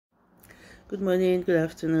Good morning, good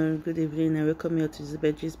afternoon, good evening, and welcome you to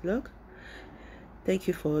Zebeji's blog. Thank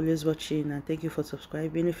you for always watching and thank you for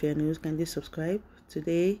subscribing. If you're new, kindly subscribe.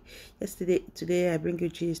 Today I bring you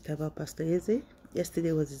gist about Pastor Eze.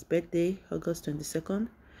 Yesterday was his birthday, August 22nd,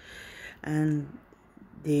 and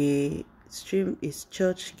his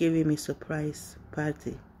church gave him a surprise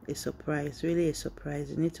party. Really a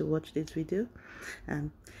surprise. You need to watch this video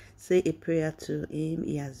and say a prayer to him.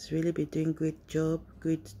 He has really been doing great job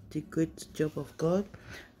of God,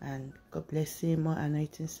 and God bless him. More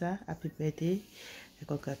anointing, sir. Happy birthday. I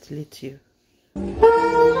congratulate you. Thank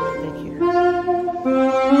you.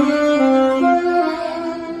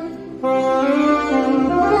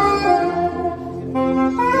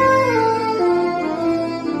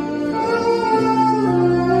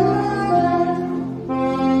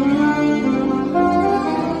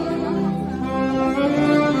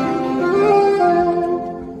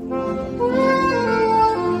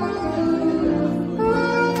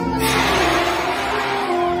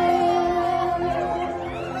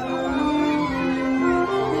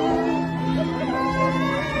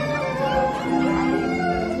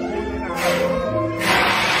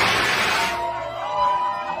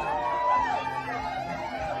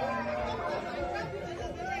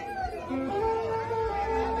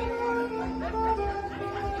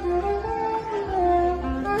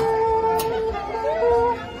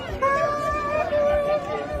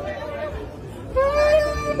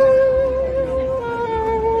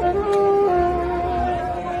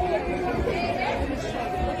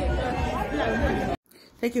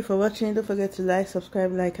 Thank you for watching. Don't forget to like,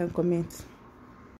 subscribe, and comment.